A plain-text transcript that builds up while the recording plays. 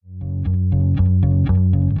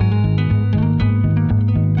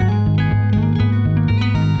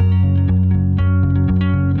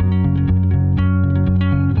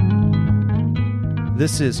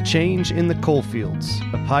This is Change in the Coalfields,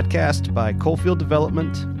 a podcast by Coalfield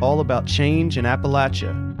Development, all about change in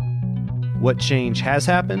Appalachia. What change has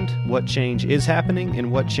happened, what change is happening,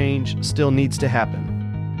 and what change still needs to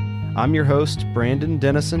happen. I'm your host, Brandon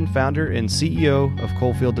Dennison, founder and CEO of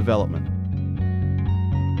Coalfield Development.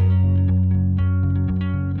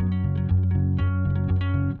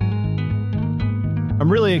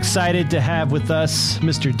 I'm really excited to have with us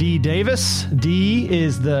Mr. Dee Davis. Dee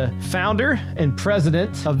is the founder and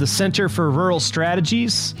president of the Center for Rural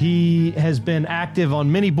Strategies. He has been active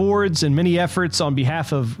on many boards and many efforts on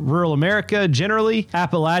behalf of rural America generally,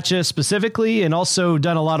 Appalachia specifically, and also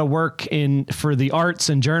done a lot of work for the arts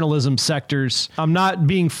and journalism sectors. I'm not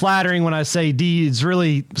being flattering when I say Dee is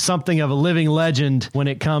really something of a living legend when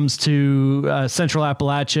it comes to Central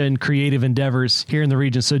Appalachia and creative endeavors here in the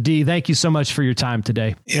region. So Dee, thank you so much for your time today.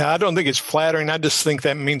 Yeah, I don't think it's flattering. I just think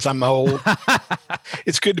that means I'm old.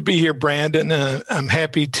 It's good to be here, Brandon. I'm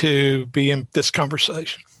happy to be in this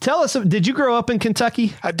conversation. Tell us, did you grow up in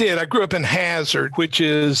Kentucky? I did. I grew up in Hazard, which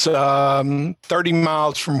is 30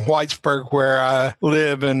 miles from Whitesburg, where I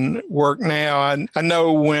live and work now. I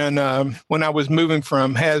know when I was moving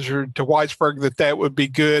from Hazard to Whitesburg that would be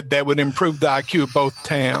good. That would improve the IQ of both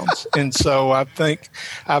towns. And so I think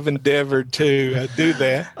I've endeavored to do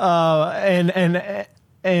that.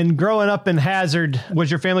 And growing up in Hazard,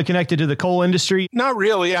 was your family connected to the coal industry? Not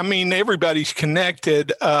really. I mean, everybody's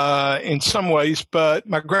connected in some ways, but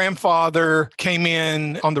my grandfather came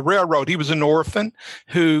in on the railroad. He was an orphan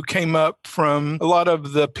who came up from a lot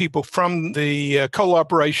of the people from the coal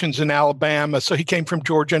operations in Alabama. So he came from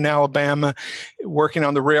Georgia and Alabama working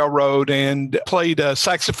on the railroad and played a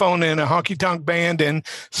saxophone in a honky-tonk band and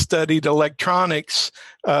studied electronics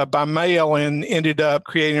by mail and ended up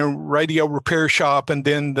creating a radio repair shop and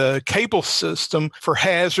then the cable system for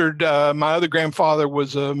Hazard. My other grandfather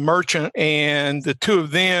was a merchant, and the two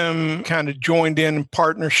of them kind of joined in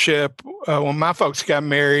partnership when my folks got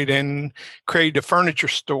married and created a furniture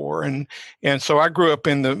store. And so I grew up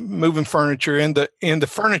in the moving furniture in the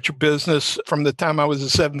furniture business from the time I was in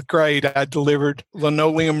seventh grade. I delivered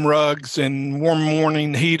linoleum rugs and warm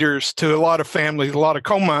morning heaters to a lot of families, a lot of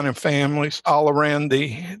coal mining families all around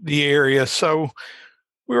the area. So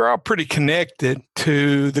we were all pretty connected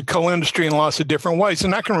to the coal industry in lots of different ways.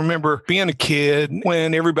 And I can remember being a kid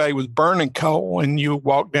when everybody was burning coal and you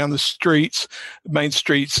walk down the streets, main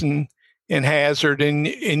streets in Hazard, and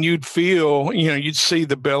you'd feel, you'd see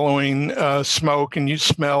the billowing smoke and you'd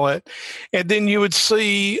smell it. And then you would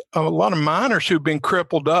see a lot of miners who'd been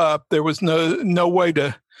crippled up. There was no way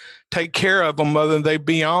to take care of them other than they'd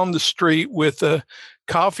be on the street with a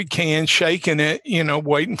coffee can, shaking it,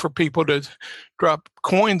 waiting for people to drop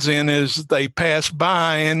coins in as they pass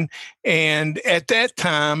by. And at that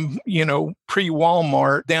time,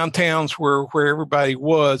 pre-Walmart, downtowns were where everybody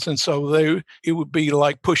was. And so it would be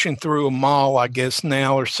like pushing through a mall, I guess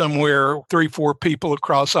now, or somewhere 3-4 people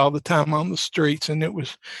across all the time on the streets. And it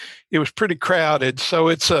was pretty crowded. So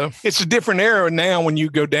it's a different era now when you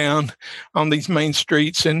go down on these main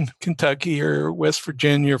streets in Kentucky or West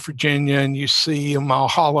Virginia or Virginia, and you see them all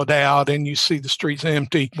hollowed out and you see the streets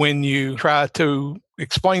empty. When you try to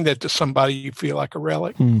explain that to somebody, you feel like a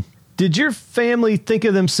relic. Did your family think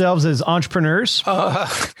of themselves as entrepreneurs? I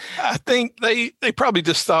think they probably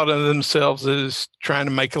just thought of themselves as trying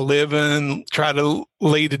to make a living, try to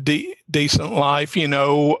lead a decent life.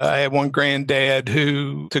 I had one granddad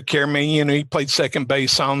who took care of me. He played second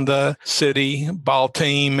base on the city ball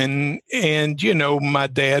team. And my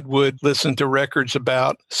dad would listen to records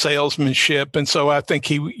about salesmanship. And so I think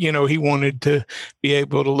he wanted to be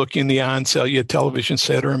able to look in the eye and sell you a television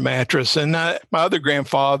set or a mattress. And my other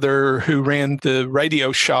grandfather, who ran the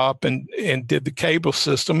radio shop and did the cable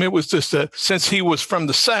system, it was just since he was from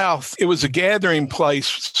the South, it was a gathering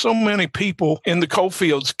place. So many people in the coal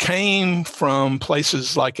fields came from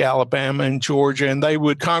places like Alabama and Georgia, and they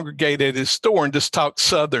would congregate at his store and just talk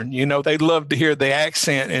Southern. They loved to hear the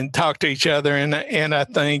accent and talk to each other. And I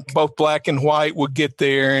think both black and white would get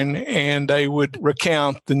there and they would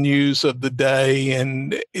recount the news of the day.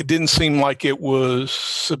 And it didn't seem like it was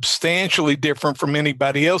substantially different from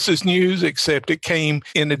anybody else's news, except it came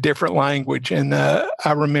in a different language. And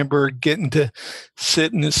I remember getting to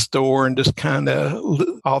sit in his store and just kind of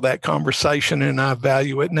all that conversation, and I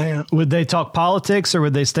value it now. Would they talk politics or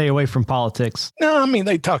would they stay away from politics? No, I mean,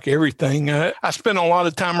 they talk everything. I spent a lot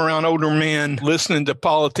of time around older men listening to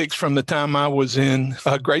politics from the time I was in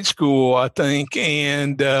grade school, I think.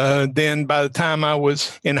 And then by the time I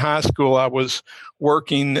was in high school, I was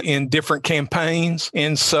working in different campaigns.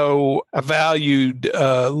 And so I valued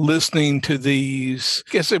listening to these,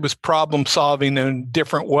 I guess it was problem solving in a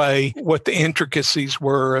different way, what the intricacies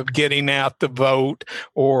were of getting out the vote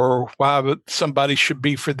or why somebody should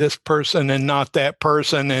be for this person and not that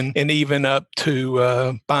person, and even up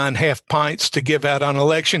to buying half pints to give out on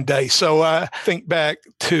election day. So I think back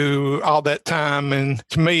to all that time, and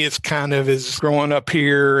to me, it's kind of as growing up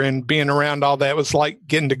here and being around all that was like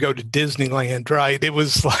getting to go to Disneyland, right? It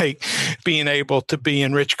was like being able to be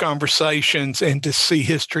in rich conversations and to see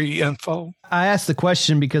history unfold. I asked the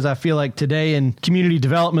question because I feel like today in community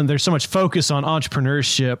development, there's so much focus on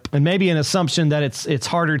entrepreneurship and maybe an assumption that it's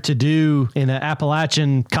harder to do in an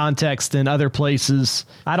Appalachian context than other places.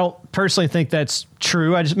 I don't personally think that's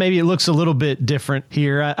true. Maybe it looks a little bit different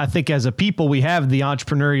here. I think as a people, we have the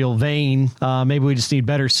entrepreneurial vein. Maybe we just need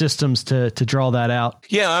better systems to draw that out.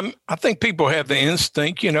 Yeah, I think people have the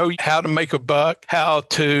instinct, how to make a buck, how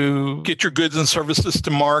to get your goods and services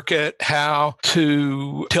to market, how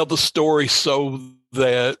to tell the story so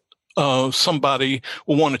that somebody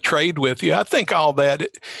will want to trade with you. I think all that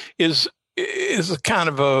is a kind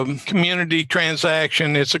of a community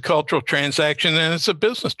transaction. It's a cultural transaction, and it's a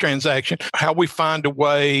business transaction. How we find a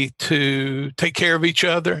way to take care of each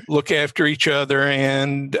other, look after each other,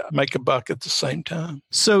 and make a buck at the same time.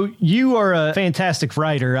 So you are a fantastic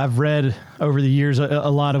writer. I've read over the years a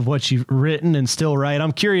lot of what you've written and still write.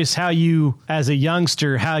 I'm curious how you, as a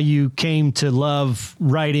youngster, how you came to love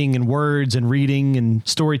writing and words and reading and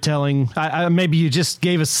storytelling. Maybe you just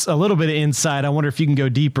gave us a little bit of insight. I wonder if you can go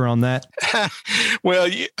deeper on that. Well,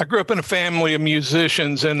 I grew up in a family of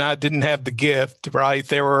musicians, and I didn't have the gift, right?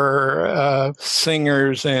 There were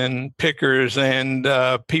singers and pickers and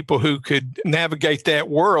people who could navigate that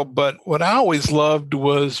world. But what I always loved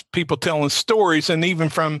was people telling stories. And even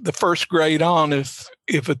from the first grade on,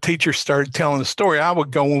 if a teacher started telling a story, I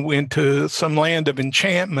would go into some land of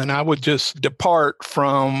enchantment. I would just depart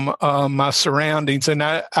from my surroundings. And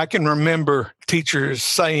I can remember teachers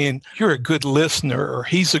saying, "You're a good listener," or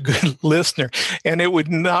 "He's a good listener." And it would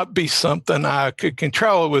not be something I could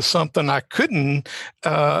control. It was something I couldn't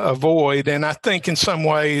avoid. And I think in some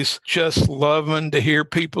ways, just loving to hear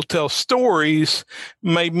people tell stories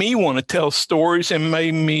made me want to tell stories and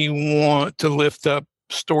made me want to lift up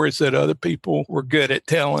stories that other people were good at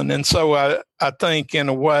telling. And so I think in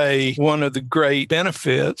a way, one of the great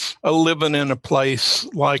benefits of living in a place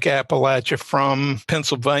like Appalachia from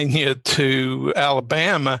Pennsylvania to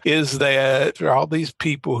Alabama is that there are all these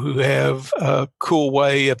people who have a cool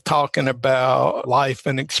way of talking about life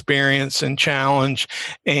and experience and challenge.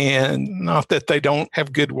 And not that they don't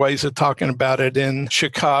have good ways of talking about it in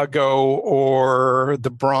Chicago or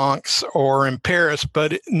the Bronx or in Paris,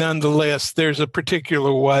 but nonetheless, there's a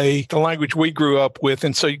particular way, the language we grew up with.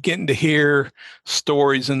 And so you're getting to hear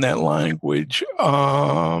stories in that language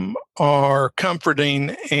are comforting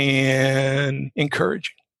and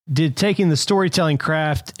encouraging. Did taking the storytelling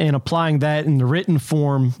craft and applying that in the written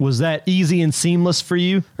form, was that easy and seamless for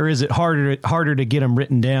you, or is it harder to get them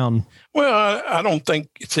written down? Well, I don't think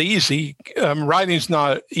it's easy. Writing's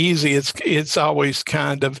not easy. It's always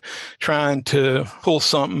kind of trying to pull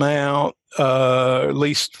something out. At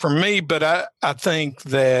least for me, but I think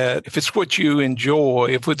that if it's what you enjoy,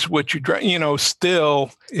 if it's what you,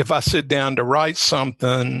 still, if I sit down to write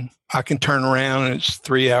something, I can turn around and it's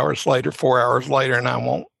 3 hours later, 4 hours later, and I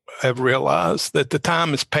won't have realized that the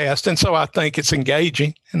time has passed. And so I think it's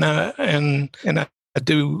engaging, and I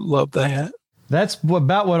do love that. That's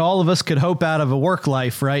about what all of us could hope out of a work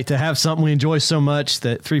life, right? To have something we enjoy so much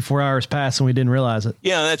that 3-4 hours pass and we didn't realize it.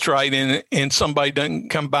 Yeah, that's right. And somebody doesn't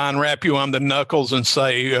come by and rap you on the knuckles and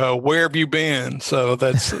say, "Where have you been?" So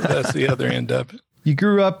that's the other end of it. You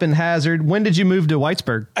grew up in Hazard. When did you move to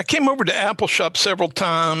Whitesburg? I came over to Appalshop several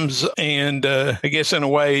times, and I guess in a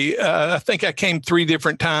way, I think I came 3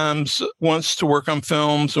 different times, once to work on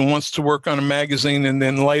films and once to work on a magazine, and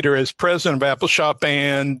then later as president of Appalshop,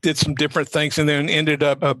 and did some different things, and then ended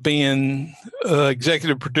up being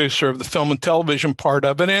executive producer of the film and television part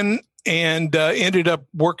of it. And ended up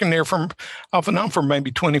working there from off and on for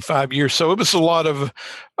maybe 25 years. So it was a lot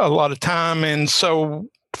of time. And so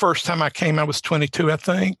first time I came, I was 22, I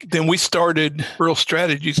think. Then we started Rural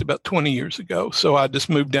Strategies about 20 years ago. So I just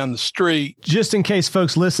moved down the street. Just in case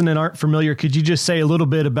folks listening aren't familiar, could you just say a little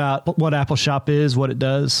bit about what Appalshop is, what it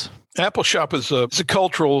does? Appalshop is a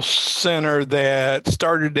cultural center that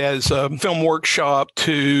started as a film workshop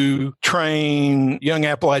to train young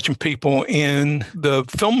Appalachian people in the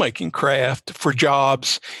filmmaking craft for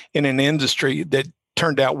jobs in an industry that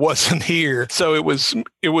turned out wasn't here. So it was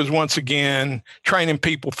once again training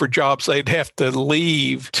people for jobs they'd have to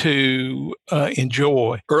leave to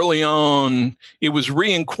enjoy. Early on, it was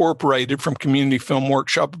reincorporated from Community Film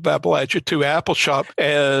Workshop of Appalachia to Appalshop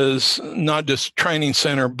as not just training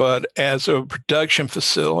center, but as a production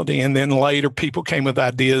facility. And then later people came with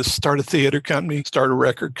ideas, start a theater company, start a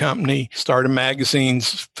record company, start a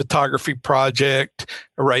magazine's photography project,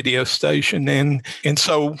 a radio station. And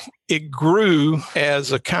so it grew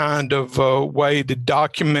as a kind of a way to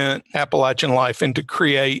document Appalachian life and to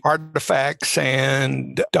create artifacts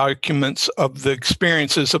and documents of the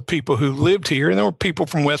experiences of people who lived here. And there were people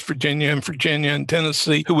from West Virginia and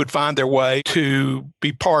Tennessee who would find their way to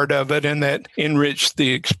be part of it, and that enriched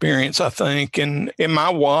the experience, I think. And my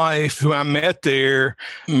wife, who I met there,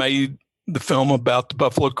 made the film about the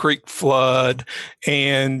Buffalo Creek flood,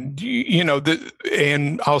 and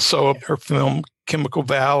and also her film Chemical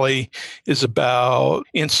Valley is about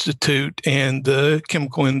Institute and the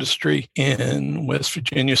chemical industry in West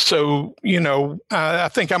Virginia. So, I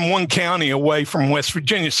think I'm one county away from West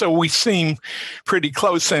Virginia, so we seem pretty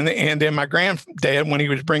close. And then my granddad, when he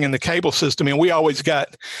was bringing the cable system in, we always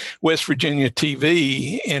got West Virginia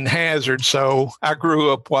TV in Hazard. So I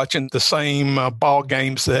grew up watching the same ball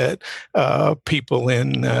games that people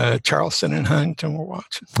in Charleston and Huntington were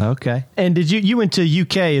watching. Okay. And you went to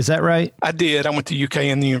UK, is that right? I did. I went to UK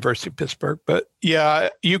and the University of Pittsburgh. But yeah,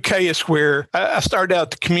 UK is where I started out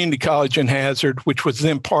at the community college in Hazard, which was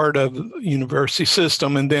then part of the university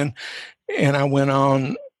system. And I went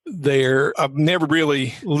on there. I've never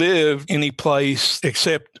really lived any place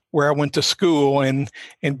except where I went to school and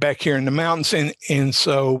back here in the mountains. And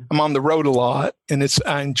so I'm on the road a lot, and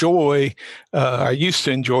I used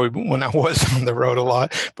to enjoy when I was on the road a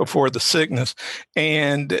lot before the sickness,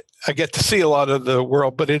 and I get to see a lot of the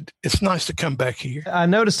world, but it's nice to come back here. I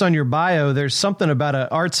noticed on your bio, there's something about an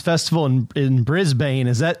arts festival in Brisbane.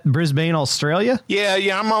 Is that Brisbane, Australia? Yeah.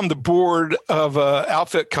 I'm on the board of an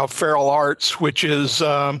outfit called Feral Arts, which is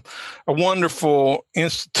a wonderful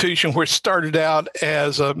institution where it started out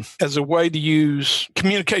as a way to use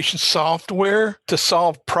communication software to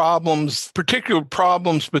solve problems, particular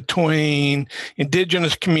problems between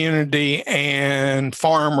indigenous community and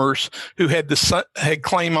farmers who had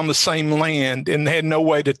claim on the same land and had no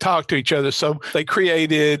way to talk to each other. So they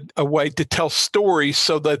created a way to tell stories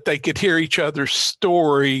so that they could hear each other's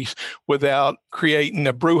stories without creating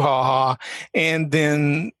a brouhaha. And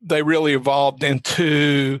then they really evolved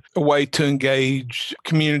into a way to engage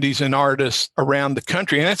communities and artists around the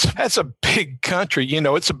country. And that's a big country.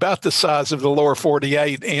 It's about the size of the lower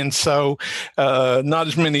 48. And so not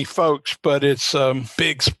as many folks, but it's a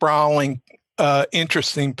big, sprawling,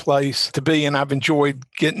 interesting place to be. And I've enjoyed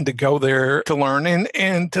getting to go there to learn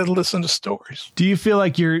and to listen to stories. Do you feel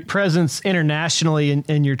like your presence internationally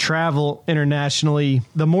and your travel internationally,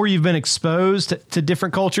 the more you've been exposed to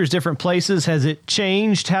different cultures, different places, has it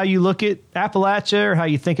changed how you look at Appalachia or how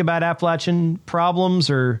you think about Appalachian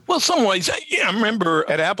problems? Or Well, some ways. I remember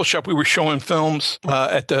at Appalshop, we were showing films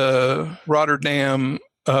at the Rotterdam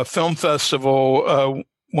Film Festival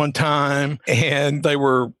one time, and they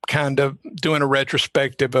were kind of doing a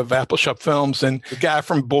retrospective of Appalshop films, and the guy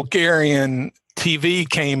from Bulgarian TV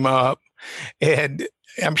came up, and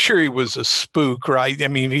I'm sure he was a spook, right? I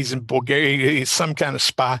mean, he's in Bulgaria, he's some kind of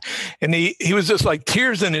spy, and he was just like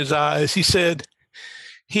tears in his eyes. He said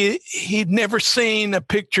he'd never seen a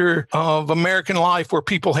picture of American life where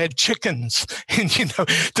people had chickens. And,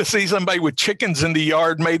 to see somebody with chickens in the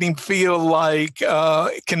yard made him feel like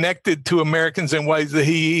connected to Americans in ways that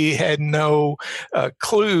he had no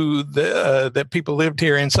clue that people lived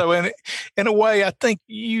here. And so in a way, I think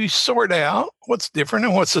you sort out what's different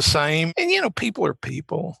and what's the same. And, people are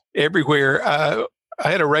people everywhere. I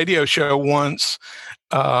had a radio show once,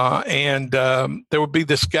 and there would be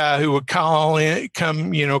this guy who would call in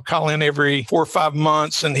every 4 or 5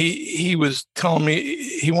 months. And he was telling me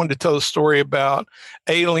he wanted to tell a story about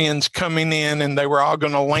aliens coming in, and they were all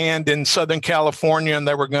going to land in Southern California, and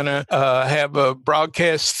they were going to have a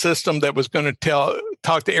broadcast system that was going to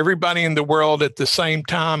talk to everybody in the world at the same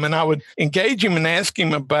time. And I would engage him and ask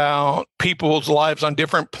him about people's lives on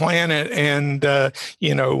different planets and,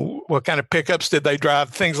 what kind of pickups did they drive,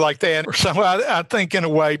 things like that. So I think in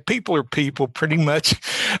a way, people are people pretty much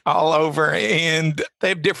all over, and they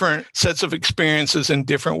have different sets of experiences and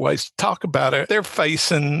different ways to talk about it. They're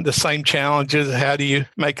facing the same challenges. How do you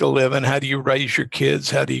make a living? How do you raise your kids?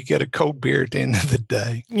 How do you get a cold beer at the end of the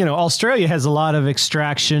day? Australia has a lot of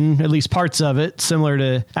extraction, at least parts of it, similar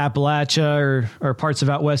to Appalachia or parts of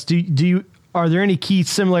out west. Are there any key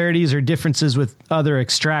similarities or differences with other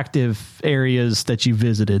extractive areas that you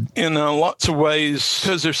visited? In lots of ways,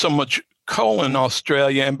 because there's so much coal in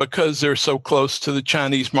Australia and because they're so close to the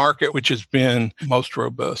Chinese market, which has been the most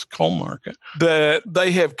robust coal market, that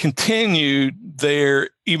they have continued there,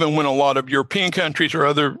 even when a lot of European countries or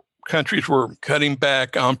other countries were cutting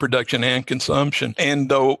back on production and consumption. And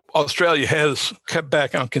though Australia has cut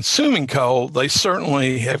back on consuming coal, they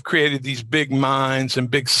certainly have created these big mines and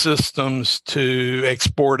big systems to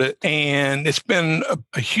export it. And it's been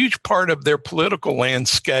a huge part of their political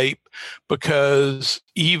landscape, because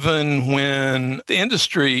even when the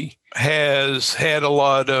industry has had a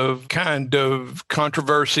lot of kind of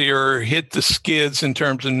controversy or hit the skids in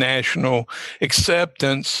terms of national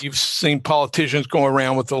acceptance, you've seen politicians go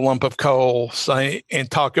around with a lump of coal and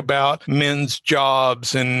talk about men's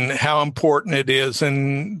jobs and how important it is.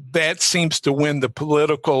 And that seems to win the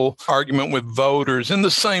political argument with voters in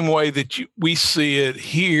the same way that we see it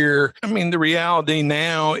here. I mean, the reality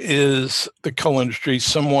now is the coal industry is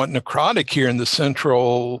somewhat necrotic here in the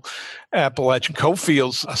central Appalachian coal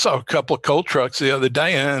fields. I saw a couple of coal trucks the other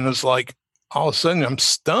day, and it was like, all of a sudden I'm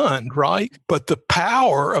stunned, right? But the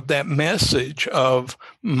power of that message of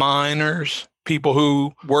miners, people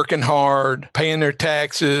who working hard, paying their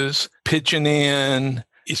taxes, pitching in,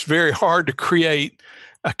 it's very hard to create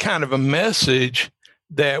a kind of a message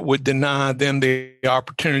that would deny them the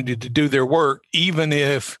opportunity to do their work, even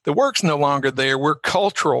if the work's no longer there. We're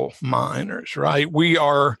cultural miners, right? We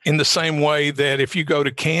are in the same way that if you go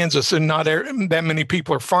to Kansas, and not that many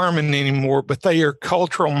people are farming anymore, but they are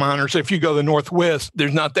cultural miners. If you go to the Northwest,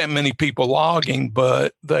 there's not that many people logging,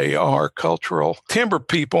 but they are cultural timber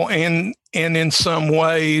people. And in some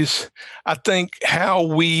ways, I think how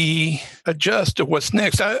we adjust to what's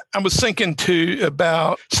next. I was thinking too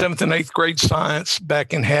about 7th and 8th grade science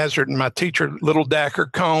back in Hazard, and my teacher, Little Dacker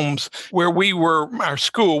Combs, where our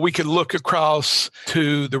school, we could look across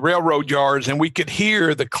to the railroad yards and we could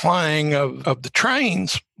hear the clang of the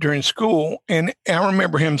trains during school. And I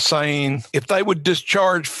remember him saying, if they would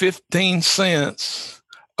discharge 15 cents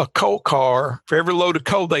a coal car for every load of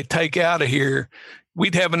coal they take out of here,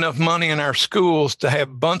 we'd have enough money in our schools to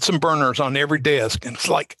have Bunsen burners on every desk. And it's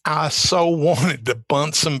like, I so wanted the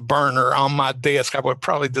Bunsen burner on my desk. I would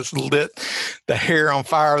probably just lit the hair on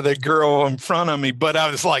fire of the girl in front of me. But I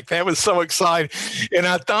was like, that was so exciting. And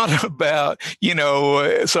I thought about,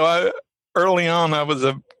 early on, I was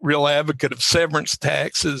a real advocate of severance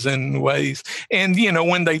taxes in ways. And,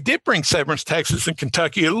 when they did bring severance taxes in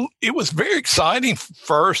Kentucky, it was very exciting.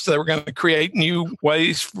 First, they were going to create new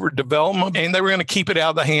ways for development, and they were going to keep it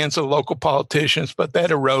out of the hands of local politicians, but that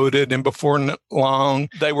eroded. And before long,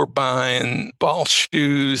 they were buying ball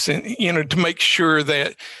shoes and, to make sure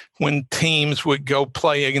that when teams would go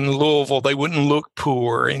play in Louisville, they wouldn't look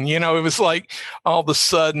poor. And, it was like all of a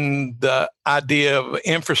sudden the idea of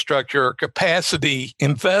infrastructure or capacity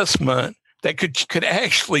investment that could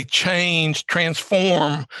actually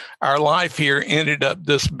transform our life here ended up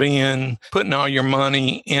just being putting all your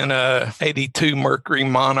money in a 82 Mercury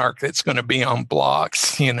Monarch that's going to be on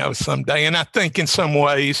blocks, someday. And I think in some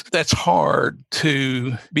ways that's hard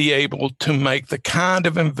to be able to make the kind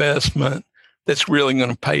of investment that's really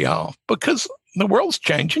going to pay off, because the world's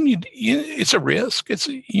changing. It's a risk. It's,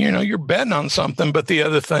 you're betting on something. But the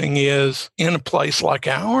other thing is, in a place like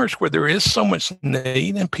ours where there is so much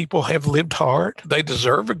need and people have lived hard, they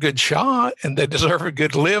deserve a good shot and they deserve a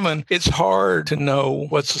good living. It's hard to know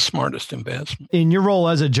what's the smartest investment. In your role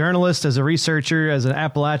as a journalist, as a researcher, as an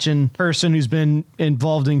Appalachian person who's been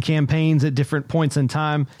involved in campaigns at different points in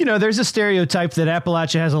time, there's a stereotype that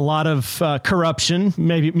Appalachia has a lot of corruption,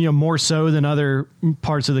 maybe more so than other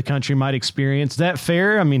parts of the country might experience. Is that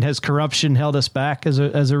fair? I mean, has corruption held us back as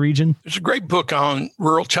a region? There's a great book on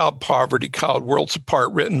rural child poverty called Worlds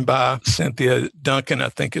Apart, written by Cynthia Duncan, I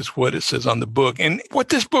think is what it says on the book. And what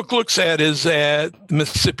this book looks at is at the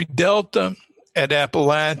Mississippi Delta, at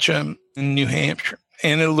Appalachia, and New Hampshire.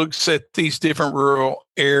 And it looks at these different rural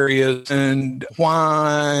areas and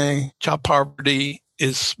why child poverty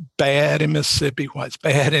is bad in Mississippi, why it's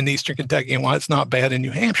bad in Eastern Kentucky, and why it's not bad in New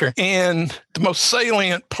Hampshire. And the most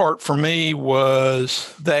salient part for me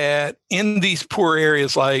was that in these poor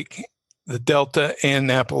areas like the Delta and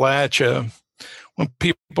Appalachia, when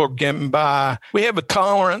people are getting by. We have a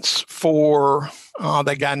tolerance for,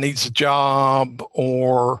 that guy needs a job,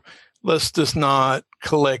 or let's just not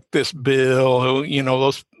collect this bill.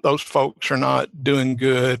 Those folks are not doing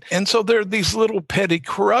good. And so there are these little petty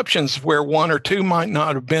corruptions where one or two might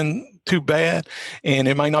not have been too bad, and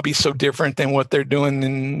it might not be so different than what they're doing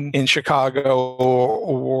in Chicago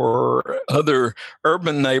or other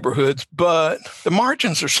urban neighborhoods, but the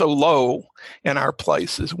margins are so low in our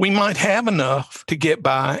places. We might have enough to get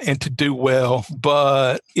by and to do well,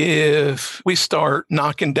 but if we start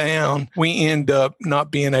knocking down, we end up not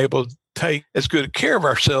being able to take as good care of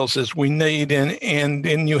ourselves as we need. And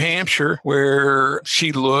in New Hampshire, where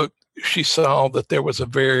she saw that there was a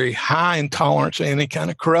very high intolerance to any kind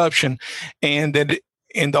of corruption, and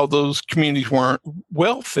though those communities weren't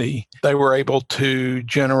wealthy, they were able to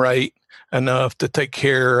generate enough to take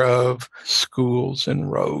care of schools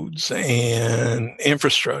and roads and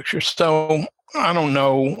infrastructure. So I don't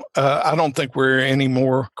know. I don't think we're any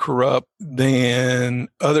more corrupt than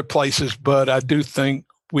other places, but I do think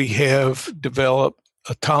we have developed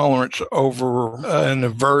a tolerance over an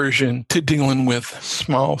aversion to dealing with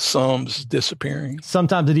small sums disappearing.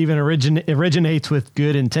 Sometimes it even originates with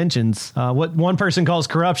good intentions. What one person calls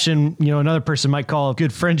corruption, another person might call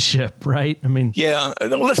good friendship, right? I mean, yeah.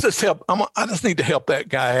 Let's just help. I just need to help that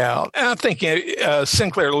guy out. And I think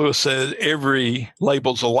Sinclair Lewis says every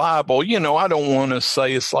label's a libel. I don't want to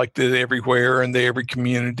say it's like that everywhere in every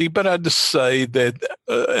community, but I just say that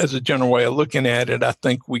as a general way of looking at it, I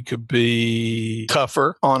think we could be tougher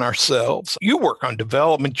on ourselves. You work on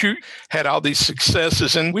development. You had all these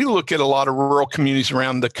successes, and we look at a lot of rural communities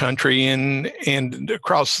around the country and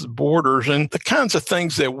across the borders, and the kinds of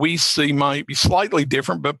things that we see might be slightly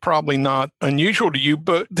different, but probably not unusual to you.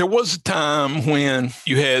 But there was a time when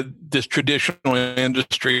you had this traditional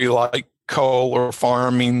industry like coal or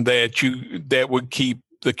farming that would keep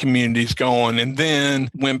the communities going. And then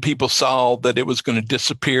when people saw that it was going to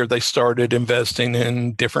disappear, they started investing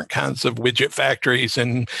in different kinds of widget factories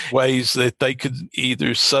and ways that they could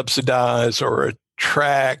either subsidize or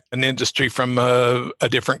attract an industry from a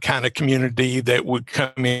different kind of community that would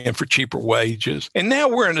come in for cheaper wages. And now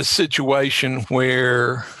we're in a situation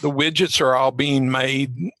where the widgets are all being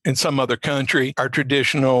made in some other country. Our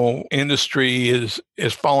traditional industry is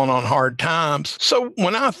falling on hard times. So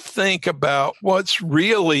when I think about what's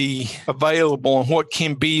really available and what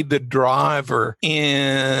can be the driver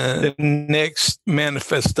in the next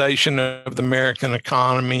manifestation of the American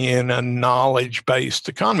economy in a knowledge-based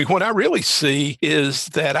economy, what I really see is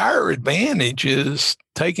that our advantage is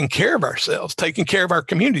taking care of ourselves, taking care of our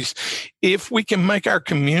communities. If we can make our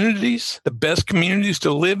communities the best communities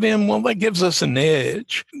to live in, well, that gives us an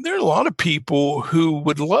edge. There are a lot of people who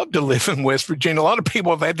would love to live in West Virginia. A lot of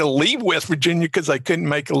people have had to leave West Virginia because they couldn't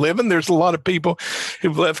make a living. There's a lot of people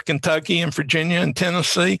who've left Kentucky and Virginia and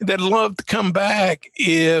Tennessee that love to come back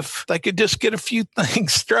if they could just get a few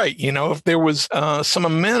things straight. If there was some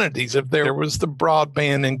amenities, if there was the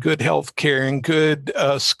broadband and good health care and good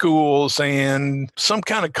schools and some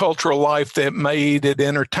kind of cultural life that made it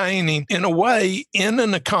entertaining. In a way, in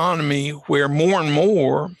an economy where more and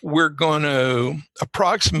more we're going to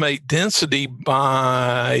approximate density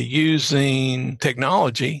by using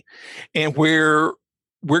technology, and where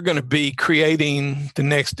we're going to be creating the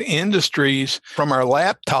next industries from our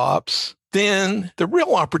laptops, then the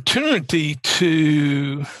real opportunity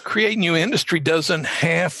to create new industry doesn't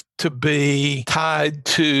have to be tied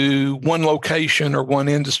to one location or one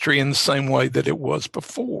industry in the same way that it was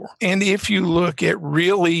before. And if you look at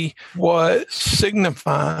really what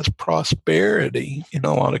signifies prosperity in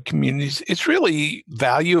a lot of communities, it's really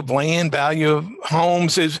value of land, value of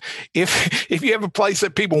homes. Is if you have a place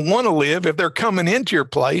that people want to live, if they're coming into your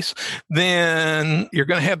place, then you're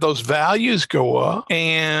going to have those values go up,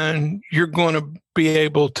 and you're going to be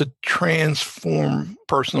able to transform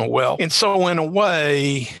personal wealth. And so in a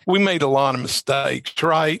way, we made a lot of mistakes,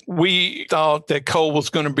 right? We thought that coal was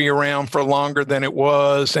going to be around for longer than it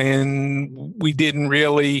was, and we didn't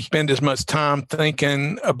really spend as much time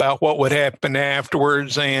thinking about what would happen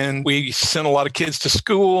afterwards. And we sent a lot of kids to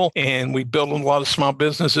school, and we built a lot of small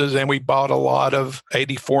businesses, and we bought a lot of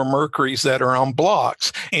 84 Mercuries that are on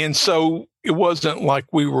blocks. And so it wasn't like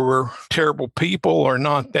we were terrible people or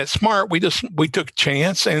not that smart. We took a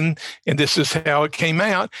chance, and this is how it came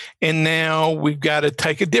out. And now we've got to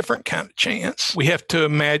take a different kind of chance. We have to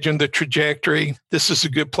imagine the trajectory. This is a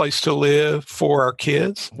good place to live for our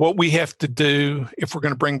kids. What we have to do if we're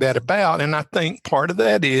going to bring that about, and I think part of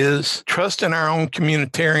that is trusting our own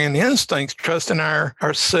communitarian instincts, trusting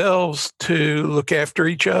ourselves to look after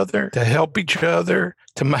each other, to help each other,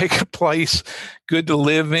 to make a place good to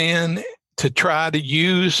live in, to try to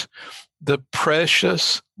use the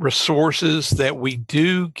precious resources that we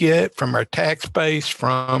do get from our tax base,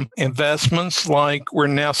 from investments like we're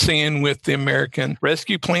now seeing with the American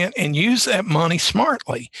Rescue Plan, and use that money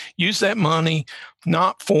smartly. Use that money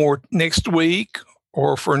not for next week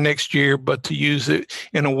or for next year, but to use it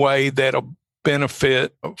in a way that'll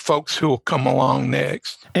benefit folks who will come along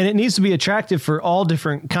next. And it needs to be attractive for all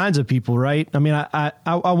different kinds of people, right? I mean, I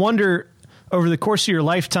wonder, over the course of your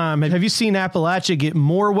lifetime, have you seen Appalachia get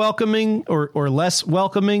more welcoming or less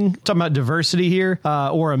welcoming? Talking about diversity here,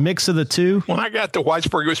 or a mix of the two? When I got to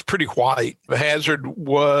Whitesburg, it was pretty white. Hazard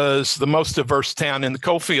was the most diverse town in the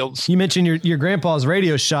coal fields. You mentioned your grandpa's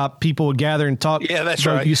radio shop. People would gather and talk. Yeah, that's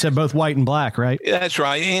right. You said both white and black, right? That's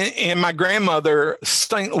right. And my grandmother,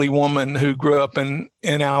 saintly woman who grew up in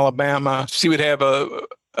Alabama, she would have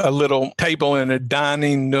a little table in a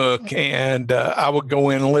dining nook, and I would go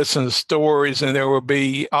in and listen to stories, and there would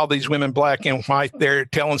be all these women, black and white, there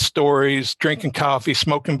telling stories, drinking coffee,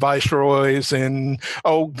 smoking Viceroys and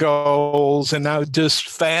old goals, and I was just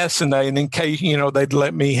fascinated. In case, they'd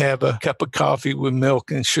let me have a cup of coffee with milk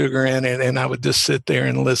and sugar in it, and I would just sit there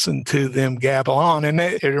and listen to them gabble on, and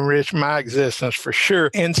it enriched my existence for sure.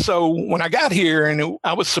 And so when I got here,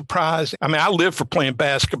 I was surprised. I mean, I lived for playing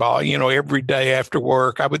basketball, every day after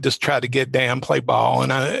work. I would just try to get down, play ball,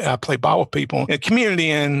 and I play ball with people in the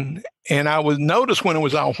community. And I would notice when it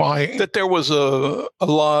was all white that there was a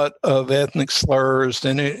lot of ethnic slurs,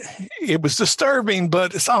 and it was disturbing,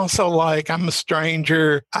 but it's also like I'm a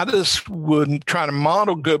stranger. I just wouldn't try to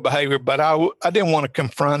model good behavior, but I didn't want to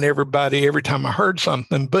confront everybody every time I heard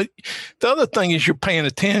something. But the other thing is you're paying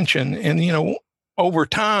attention, and, over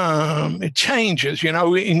time, it changes,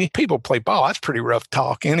 and people play ball. That's pretty rough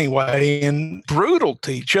talk anyway, and brutal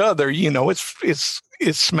to each other.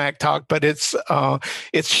 It's smack talk, but it's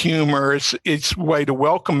humor. It's a way to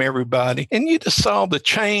welcome everybody. And you just saw the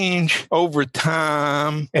change over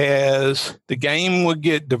time as the game would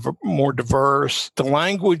get more diverse. The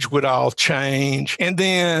language would all change. And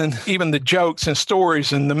then even the jokes and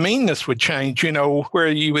stories and the meanness would change, where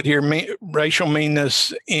you would hear racial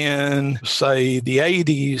meanness in, say, the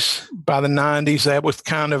 80s. By the 90s, that was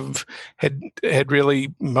kind of had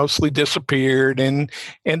really mostly disappeared. And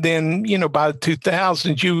then, by the 2000s,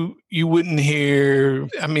 you wouldn't hear,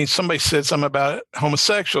 somebody said something about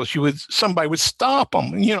homosexuals. Somebody would stop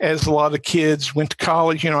them. As a lot of kids went to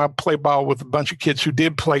college, I played ball with a bunch of kids who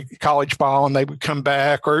did play college ball, and they would come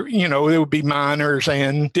back, or, it would be minors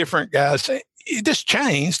and different guys. It just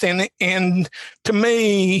changed. And to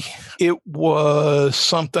me, it was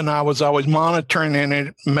something I was always monitoring, and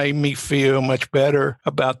it made me feel much better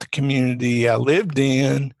about the community I lived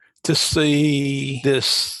in to see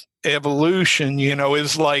this evolution.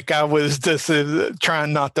 Is like I was just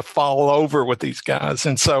trying not to fall over with these guys.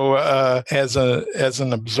 And so as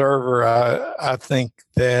an observer, I think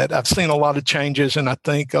that I've seen a lot of changes, and I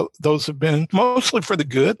think those have been mostly for the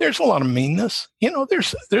good. There's a lot of meanness.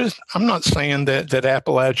 There's I'm not saying that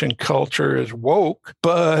Appalachian culture is woke,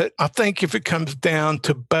 but I think if it comes down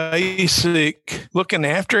to basic looking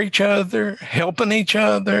after each other, helping each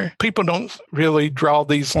other, people don't really draw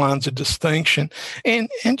these lines of distinction. And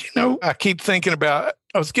I keep thinking about,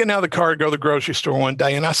 I was getting out of the car to go to the grocery store one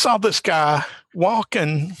day, and I saw this guy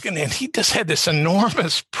walking, and he just had this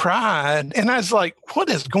enormous pride. And I was like, what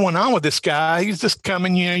is going on with this guy? He's just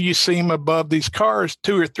coming, you see him above these cars,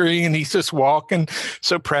 2 or 3, and he's just walking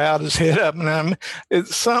so proud, his head up. And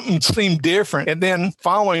something seemed different. And then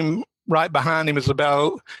following right behind him is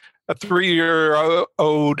about a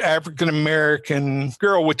 3-year-old African-American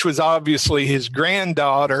girl, which was obviously his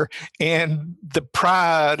granddaughter, and the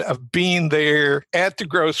pride of being there at the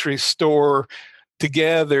grocery store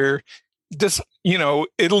together, just,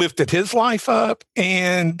 it lifted his life up,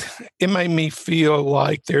 and it made me feel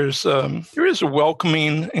like there is a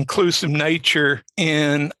welcoming, inclusive nature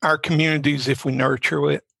in our communities if we nurture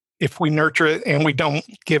it and we don't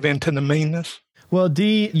give in to the meanness. Well,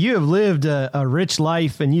 Dee, you have lived a rich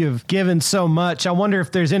life, and you have given so much. I wonder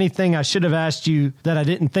if there's anything I should have asked you that I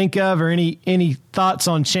didn't think of, or any thoughts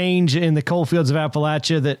on change in the coal fields of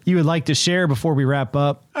Appalachia that you would like to share before we wrap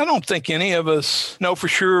up. I don't think any of us know for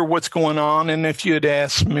sure what's going on. And if you had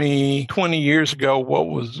asked me 20 years ago what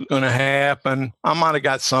was going to happen, I might have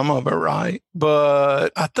got some of it right. But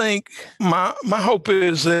I think my hope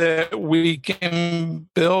is that we can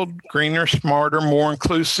build greener, smarter, more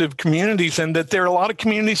inclusive communities, and that there are a lot of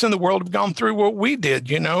communities in the world have gone through what we did,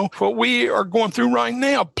 what we are going through right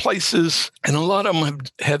now, places, and a lot of them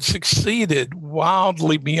have succeeded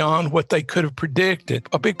wildly beyond what they could have predicted.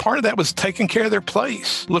 A big part of that was taking care of their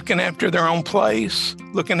place. everybody's looking after their own place,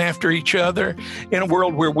 looking after each other. In a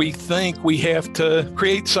world where we think we have to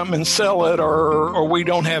create something and sell it or we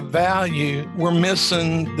don't have value, we're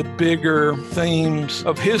missing the bigger themes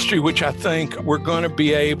of history, which I think we're going to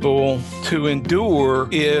be able to endure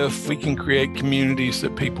if we can create communities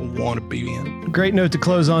that people want to be in. Great note to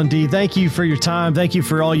close on, Dee. Thank you for your time. Thank you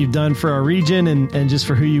for all you've done for our region and just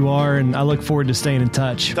for who you are. And I look forward to staying in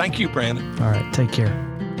touch. Thank you, Brandon. All right. Take care.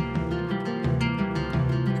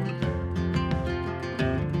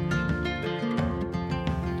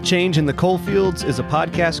 Change in the Coalfields is a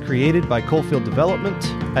podcast created by Coalfield Development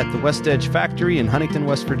at the West Edge Factory in Huntington,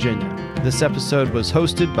 West Virginia. This episode was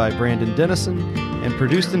hosted by Brandon Dennison and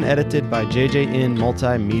produced and edited by JJN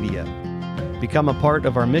Multimedia. Become a part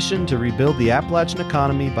of our mission to rebuild the Appalachian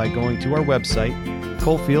economy by going to our website,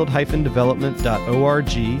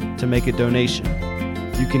 coalfield-development.org, to make a donation.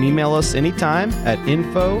 You can email us anytime at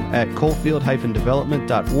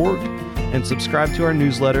info@coalfield-development.org and subscribe to our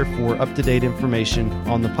newsletter for up-to-date information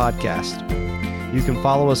on the podcast. You can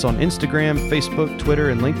follow us on Instagram, Facebook,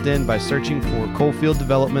 Twitter, and LinkedIn by searching for Coalfield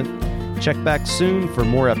Development. Check back soon for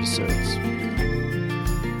more episodes.